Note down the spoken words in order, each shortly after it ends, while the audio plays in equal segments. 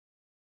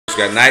You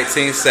got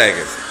 19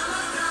 seconds.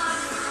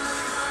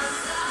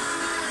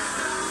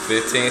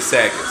 15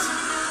 seconds.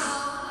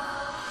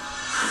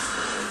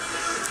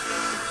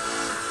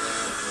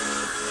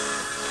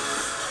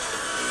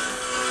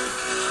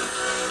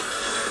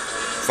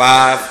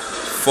 5,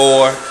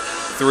 4,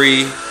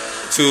 3,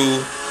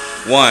 2,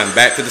 1.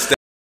 Back to the step.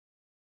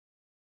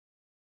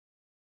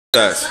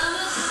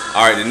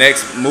 Alright, the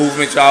next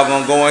movement y'all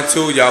gonna go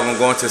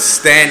into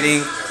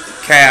standing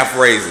calf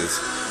raises.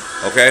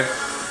 Okay?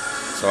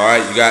 So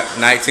alright, you got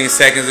 19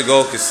 seconds to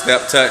go. Just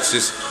step touch,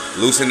 just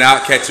loosen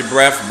out, catch your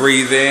breath,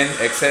 breathe in,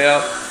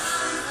 exhale.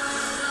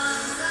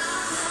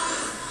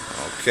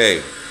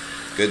 Okay,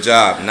 good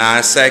job.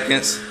 9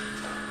 seconds.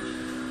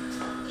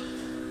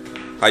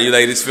 How you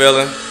ladies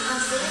feeling?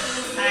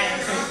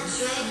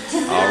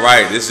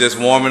 Alright, this is just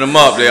warming them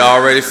up. They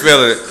already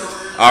feeling it.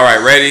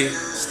 Alright, ready?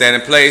 Stand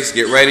in place,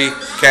 get ready.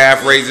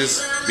 Calf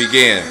raises,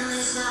 begin.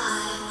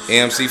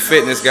 E.M.C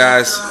Fitness,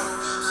 guys.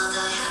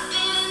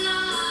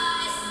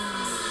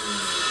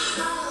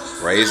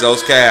 Raise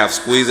those calves,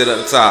 squeeze it at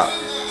the top.